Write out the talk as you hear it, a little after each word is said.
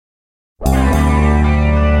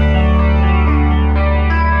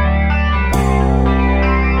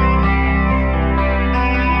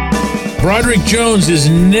Broderick Jones is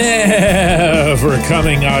never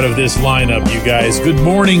coming out of this lineup, you guys. Good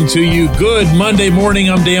morning to you. Good Monday morning.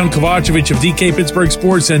 I'm Dejan Kovacevic of DK Pittsburgh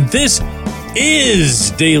Sports, and this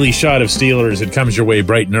is Daily Shot of Steelers. It comes your way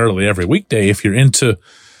bright and early every weekday. If you're into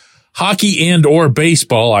hockey and or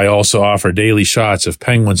baseball, I also offer daily shots of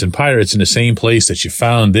Penguins and Pirates in the same place that you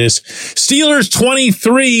found this. Steelers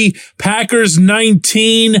 23, Packers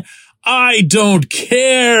 19. I don't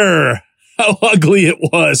care how ugly it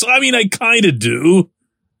was. I mean, I kind of do.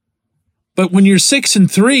 But when you're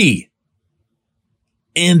 6-3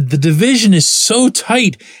 and the division is so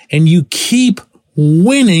tight and you keep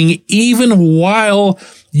winning even while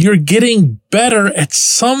you're getting better at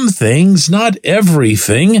some things, not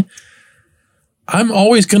everything, I'm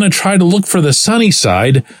always going to try to look for the sunny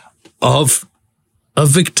side of a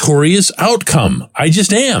victorious outcome. I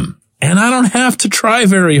just am. And I don't have to try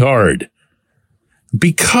very hard.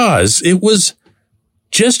 Because it was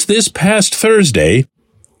just this past Thursday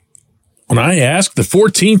when I asked the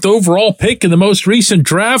 14th overall pick in the most recent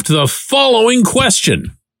draft the following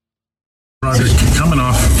question. Broderick, coming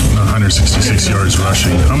off 166 yards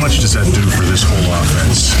rushing, how much does that do for this whole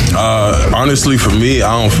offense? Honestly, for me,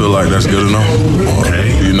 I don't feel like that's good enough.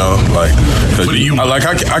 Okay. You know, like,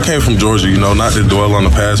 I came from Georgia, you know, not to dwell on the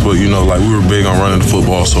past, but, you know, like, we were big on running the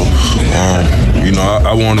football. So, you know,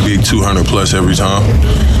 I want to be 200 plus every time.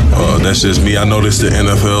 That's just me. I know this is the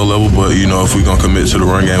NFL level, but, you know, if we're going to commit to the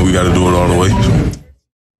run game, we got to do it all the way.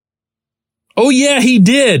 Oh, yeah, he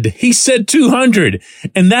did. He said 200.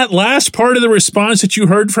 And that last part of the response that you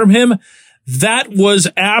heard from him, that was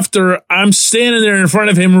after I'm standing there in front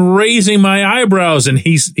of him raising my eyebrows, and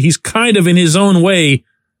he's kind of in his own way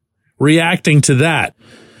reacting to that.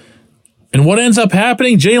 And what ends up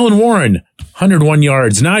happening? Jaylen Warren, 101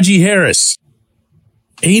 yards. Najee Harris,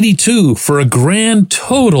 82 for a grand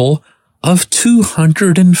total of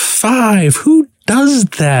 205. Who does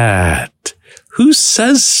that? Who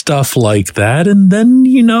says stuff like that and then,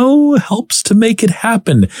 you know, helps to make it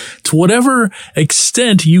happen? To whatever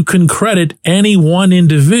extent you can credit any one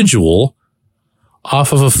individual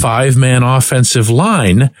off of a 5-man offensive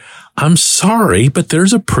line, I'm sorry, but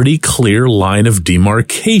there's a pretty clear line of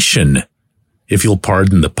demarcation, if you'll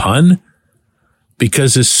pardon the pun.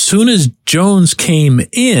 Because as soon as Jones came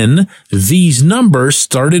in, these numbers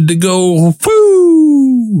started to go,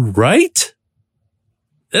 whoo, right?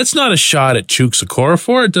 That's not a shot at Chooks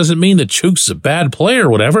Okorafor. It doesn't mean that Chooks is a bad player or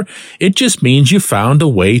whatever. It just means you found a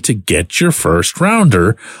way to get your first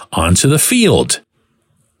rounder onto the field.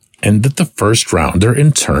 And that the first rounder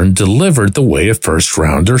in turn delivered the way a first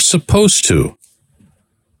rounder supposed to.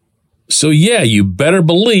 So yeah, you better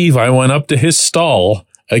believe I went up to his stall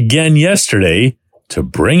again yesterday to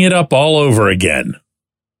bring it up all over again.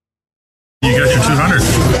 You got your 200.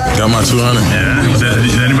 Got my 200. Yeah.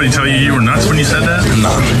 Did anybody tell you were nuts when you said that?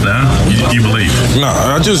 Nah. No? You believe? Nah,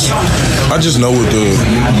 I just know what the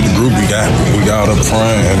group we got up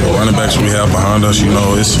front and the running backs we have behind us. You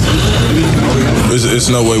know, it's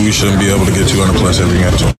no way we shouldn't be able to get 200 plus every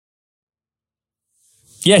game.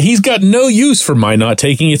 Yeah, he's got no use for my not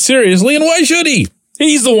taking it seriously, and why should he?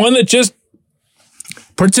 He's the one that just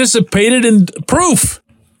participated in proof.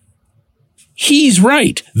 He's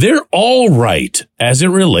right. They're all right as it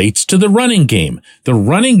relates to the running game. The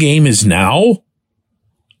running game is now,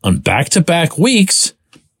 on back-to-back weeks,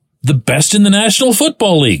 the best in the National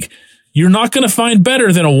Football League. You're not going to find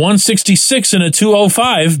better than a 166 and a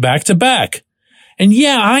 205 back-to-back. And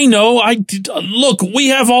yeah, I know. Look, we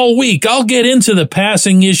have all week. I'll get into the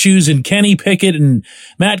passing issues and Kenny Pickett and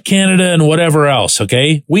Matt Canada and whatever else,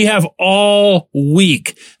 okay? We have all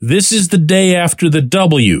week. This is the day after the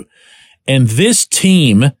W. And this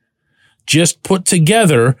team just put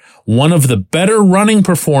together one of the better running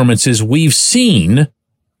performances we've seen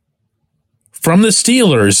from the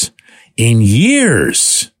Steelers in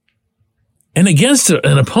years. And against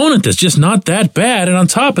an opponent that's just not that bad. And on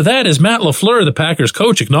top of that, as Matt LaFleur, the Packers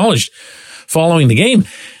coach, acknowledged following the game,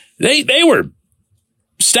 they were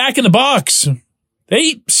stacking the box.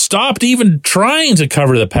 They stopped even trying to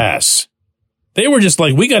cover the pass. They were just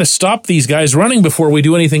like, we got to stop these guys running before we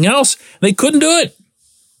do anything else. They couldn't do it.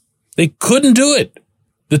 They couldn't do it.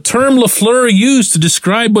 The term LaFleur used to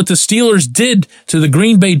describe what the Steelers did to the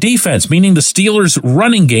Green Bay defense, meaning the Steelers'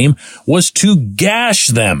 running game, was to gash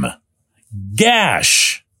them.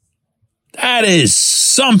 Gash. That is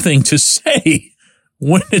something to say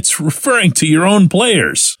when it's referring to your own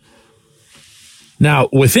players. Now,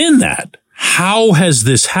 within that, how has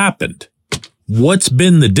this happened? What's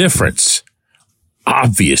been the difference?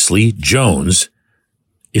 Obviously, Jones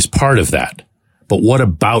is part of that. But what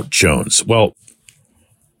about Jones? Well,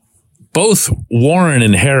 both Warren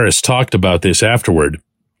and Harris talked about this afterward,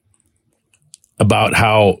 about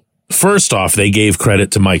how, first off, they gave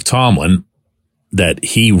credit to Mike Tomlin, that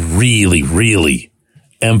he really, really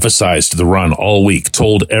emphasized the run all week,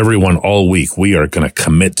 told everyone all week, we are going to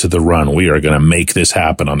commit to the run. We are going to make this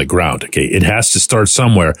happen on the ground. Okay. It has to start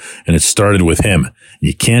somewhere, and it started with him.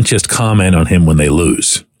 You can't just comment on him when they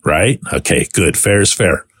lose, right? Okay, good. Fair is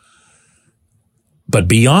fair. But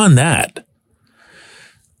beyond that,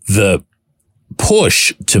 the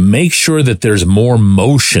push to make sure that there's more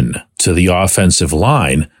motion to the offensive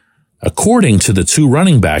line, according to the two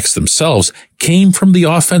running backs themselves, came from the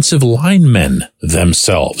offensive linemen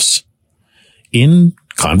themselves. In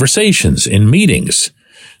conversations, in meetings,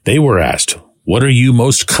 they were asked, what are you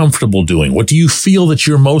most comfortable doing? What do you feel that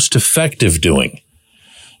you're most effective doing?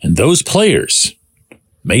 And those players,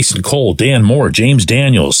 Mason Cole, Dan Moore, James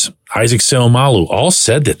Daniels, Isaac Seumalo, all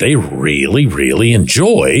said that they really, really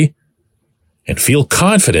enjoy and feel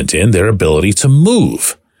confident in their ability to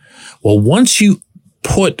move. Well, once you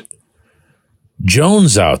put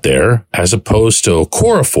Jones out there as opposed to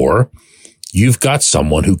Okorafor, you've got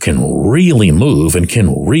someone who can really move and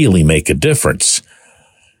can really make a difference.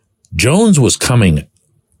 Jones was coming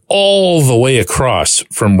all the way across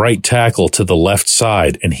from right tackle to the left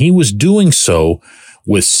side, and he was doing so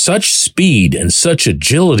with such speed and such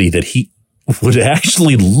agility that he would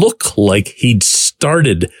actually look like he'd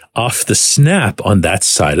started off the snap on that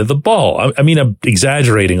side of the ball. I mean, I'm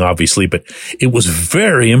exaggerating, obviously, but it was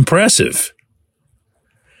very impressive.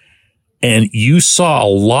 And you saw a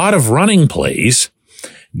lot of running plays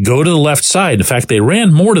go to the left side. In fact, they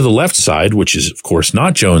ran more to the left side, which is, of course,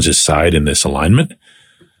 not Jones's side in this alignment.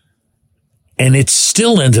 And it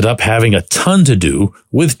still ended up having a ton to do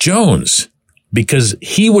with Jones, because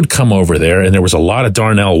he would come over there, and there was a lot of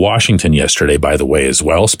Darnell Washington yesterday, by the way, as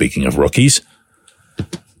well, speaking of rookies.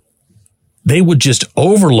 They would just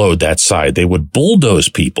overload that side. They would bulldoze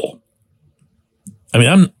people. I mean,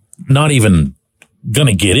 I'm not even going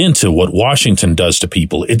to get into what Washington does to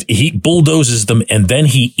people. He bulldozes them, and then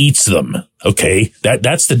he eats them. Okay?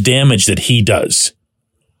 That's the damage that he does.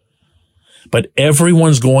 But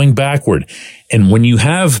everyone's going backward. And when you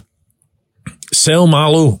have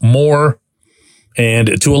Seumalo, Moore,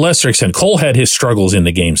 and to a lesser extent, Cole had his struggles in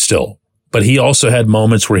the game still, but he also had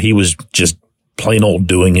moments where he was just plain old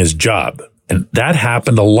doing his job. And that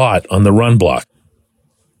happened a lot on the run block.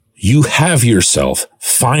 You have yourself,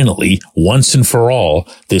 finally, once and for all,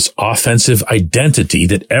 this offensive identity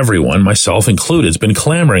that everyone, myself included, has been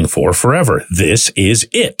clamoring for forever. This is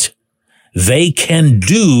it. They can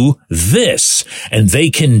do this, and they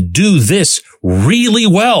can do this really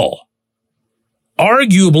well.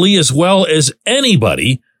 Arguably as well as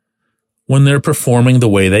anybody when they're performing the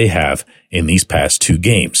way they have in these past two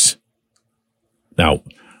games. Now,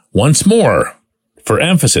 once more, for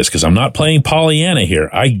emphasis, because I'm not playing Pollyanna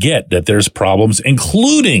here, I get that there's problems,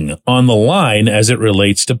 including on the line as it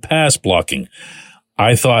relates to pass blocking.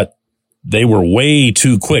 I thought they were way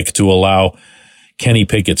too quick to allow Kenny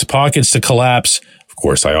Pickett's pockets to collapse. Of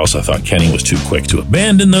course, I also thought Kenny was too quick to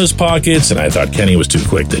abandon those pockets, and I thought Kenny was too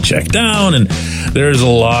quick to check down, and there's a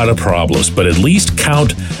lot of problems, but at least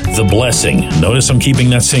count the blessing. Notice I'm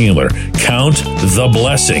keeping that singular. Count the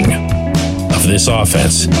blessing of this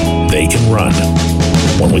offense. They can run.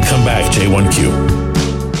 When we come back, J1Q.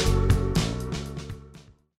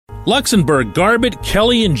 Luxembourg, Garbett,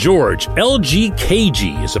 Kelly, and George.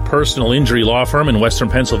 LGKG is a personal injury law firm in Western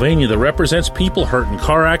Pennsylvania that represents people hurt in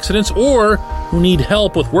car accidents or who need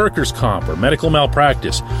help with workers' comp or medical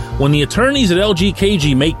malpractice. When the attorneys at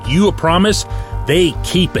LGKG make you a promise, they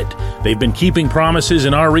keep it. They've been keeping promises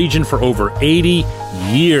in our region for over 80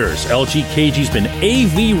 years. LGKG's been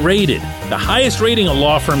AV rated, the highest rating a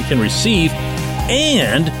law firm can receive,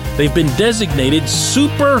 and they've been designated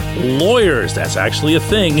super lawyers. That's actually a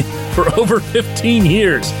thing for over 15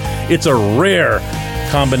 years. It's a rare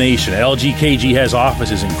combination. LGKG has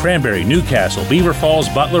offices in Cranberry, Newcastle, Beaver Falls,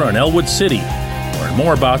 Butler, and Elwood City. Learn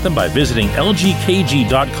more about them by visiting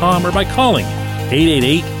lgkg.com or by calling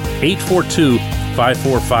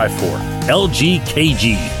 888-842-5454.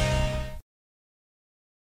 LGKG.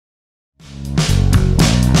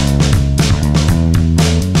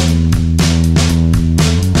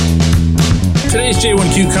 Today's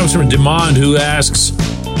J1Q comes from Demond, who asks,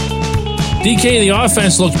 DK, the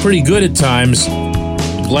offense looked pretty good at times.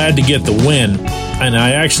 Glad to get the win. And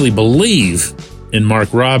I actually believe in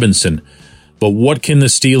Mark Robinson. But what can the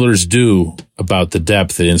Steelers do about the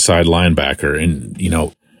depth at inside linebacker? And, you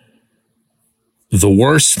know, the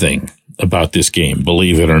worst thing about this game,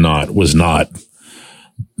 believe it or not, was not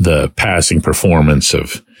the passing performance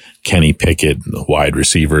of Kenny Pickett, the wide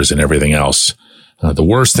receivers and everything else. The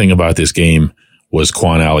worst thing about this game was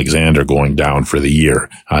Quan Alexander going down for the year.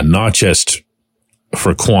 Not just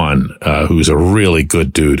for Quan, who's a really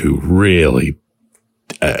good dude who really,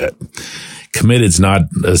 committed's not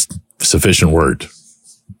a sufficient word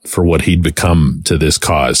for what he'd become to this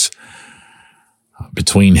cause.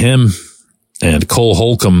 Between him and Cole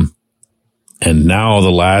Holcomb, and now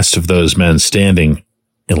the last of those men standing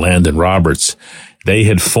in Landon Roberts, they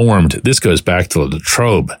had formed, this goes back to the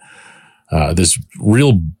Latrobe, this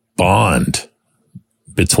real bond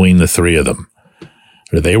between the three of them.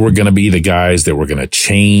 They were going to be the guys that were going to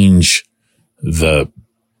change the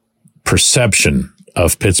perception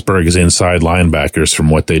of Pittsburgh's inside linebackers from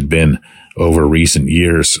what they'd been over recent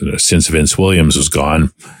years since Vince Williams was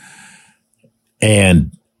gone.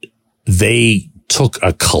 And they took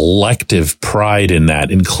a collective pride in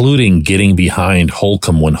that, including getting behind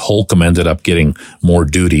Holcomb when Holcomb ended up getting more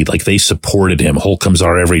duty. Like, they supported him. Holcomb's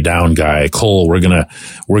our every down guy. Cole, we're going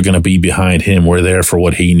to be behind him. We're there for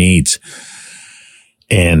what he needs.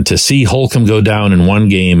 And to see Holcomb go down in one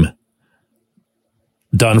game,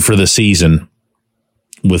 done for the season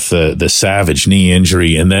with the savage knee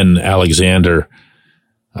injury, and then Alexander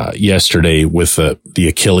yesterday with the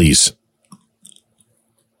Achilles.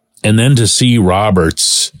 And then to see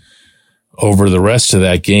Roberts over the rest of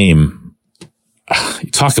that game,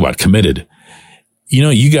 talk about committed. You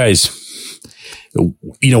know, you guys,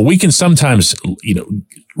 we can sometimes,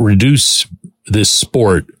 reduce this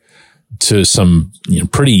sport to some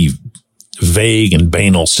pretty vague and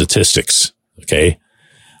banal statistics. Okay.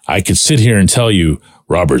 I could sit here and tell you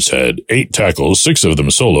Roberts had 8 tackles, 6 of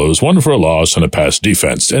them solos, 1 for a loss and a pass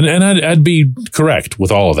defense. And I'd be correct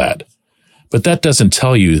with all of that. But that doesn't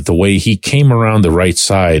tell you the way he came around the right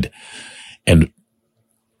side and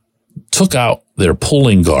took out their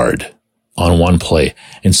pulling guard on one play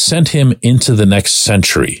and sent him into the next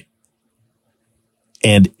century.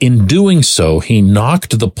 And in doing so, he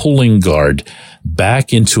knocked the pulling guard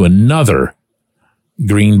back into another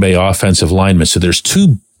Green Bay offensive lineman. So there's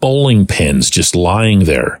 2 bowling pins just lying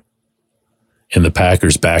there in the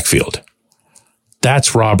Packers backfield.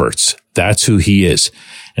 That's Roberts. That's who he is.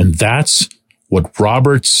 And that's what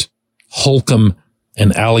Roberts, Holcomb,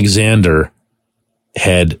 and Alexander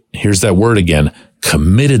had, here's that word again,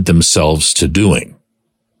 committed themselves to doing.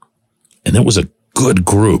 And it was a good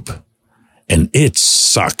group. And it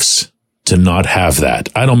sucks to not have that.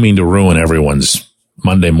 I don't mean to ruin everyone's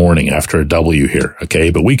Monday morning after a W here, okay?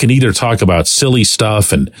 But we can either talk about silly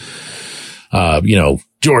stuff and,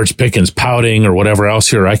 George Pickens pouting or whatever else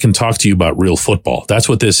here. I can talk to you about real football. That's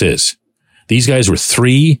what this is. These guys were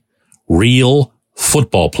 3 real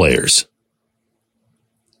football players.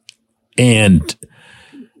 And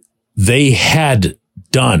they had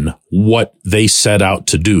done what they set out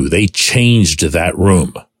to do. They changed that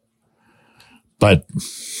room. But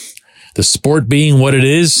the sport being what it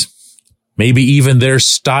is, maybe even their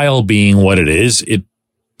style being what it is, it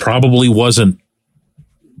probably wasn't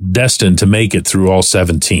destined to make it through all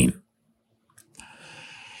 17.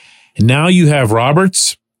 And now you have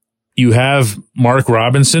Roberts, you have Mark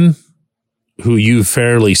Robinson, who you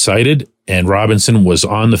fairly cited, and Robinson was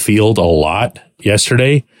on the field a lot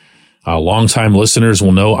yesterday. Longtime listeners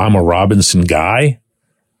will know I'm a Robinson guy.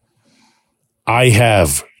 I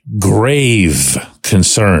have grave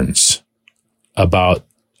concerns about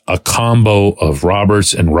a combo of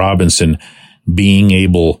Roberts and Robinson being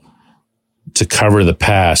able to cover the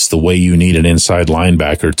pass the way you need an inside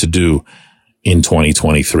linebacker to do in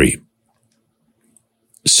 2023.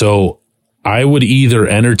 So I would either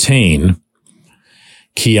entertain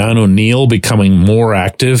Keanu Neal becoming more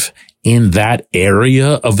active in that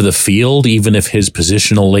area of the field, even if his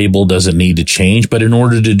positional label doesn't need to change. But in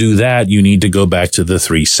order to do that, you need to go back to the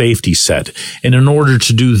 3 safety set. And in order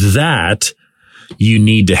to do that, you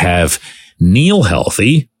need to have Neal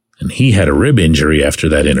healthy, and he had a rib injury after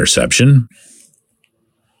that interception.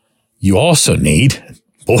 You also need,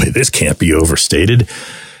 boy, this can't be overstated,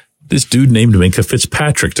 this dude named Minkah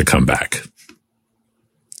Fitzpatrick to come back.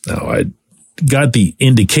 Now, I got the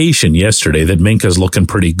indication yesterday that Minkah's looking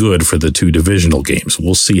pretty good for the 2 divisional games.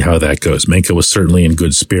 We'll see how that goes. Minkah was certainly in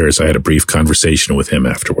good spirits. I had a brief conversation with him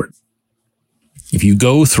afterward. If you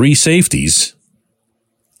go 3 safeties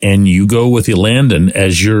and you go with Landon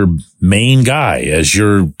as your main guy, as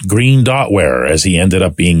your green dot wearer, as he ended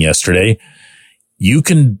up being yesterday, you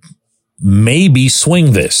can maybe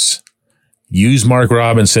swing this. Use Mark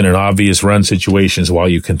Robinson in obvious run situations while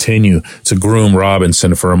you continue to groom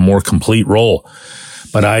Robinson for a more complete role.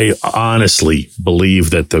 But I honestly believe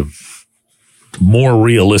that the more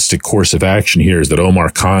realistic course of action here is that Omar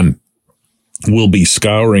Khan will be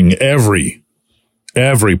scouring every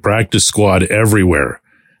practice squad everywhere,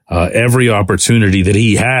 every opportunity that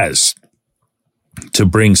he has to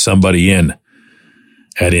bring somebody in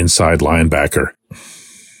at inside linebacker.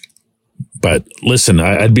 But listen,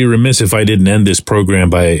 I'd be remiss if I didn't end this program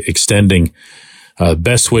by extending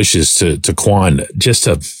best wishes to Quan.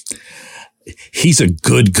 He's a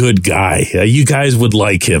good guy. You guys would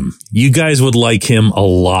like him. You guys would like him a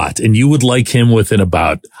lot, and you would like him within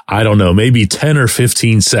about, I don't know, maybe 10 or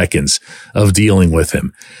 15 seconds of dealing with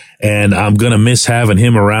him. And I'm going to miss having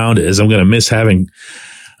him around, as I'm going to miss having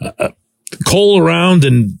Cole around,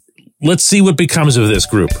 and let's see what becomes of this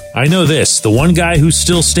group. I know this, the one guy who's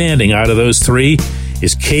still standing out of those three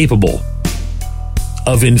is capable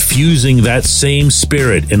of infusing that same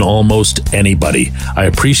spirit in almost anybody. I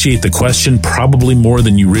appreciate the question probably more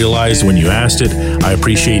than you realized when you asked it. I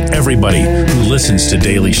appreciate everybody who listens to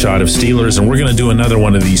Daily Shot of Steelers, and we're going to do another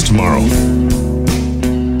one of these tomorrow.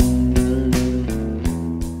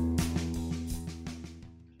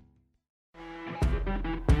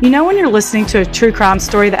 You know when you're listening to a true crime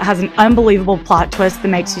story that has an unbelievable plot twist that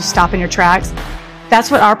makes you stop in your tracks? That's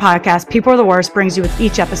what our podcast, People Are the Worst, brings you with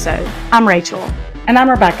each episode. I'm Rachel. And I'm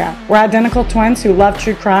Rebecca. We're identical twins who love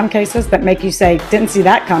true crime cases that make you say, didn't see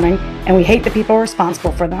that coming, and we hate the people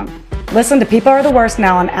responsible for them. Listen to People Are the Worst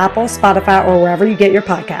now on Apple, Spotify, or wherever you get your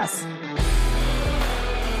podcasts.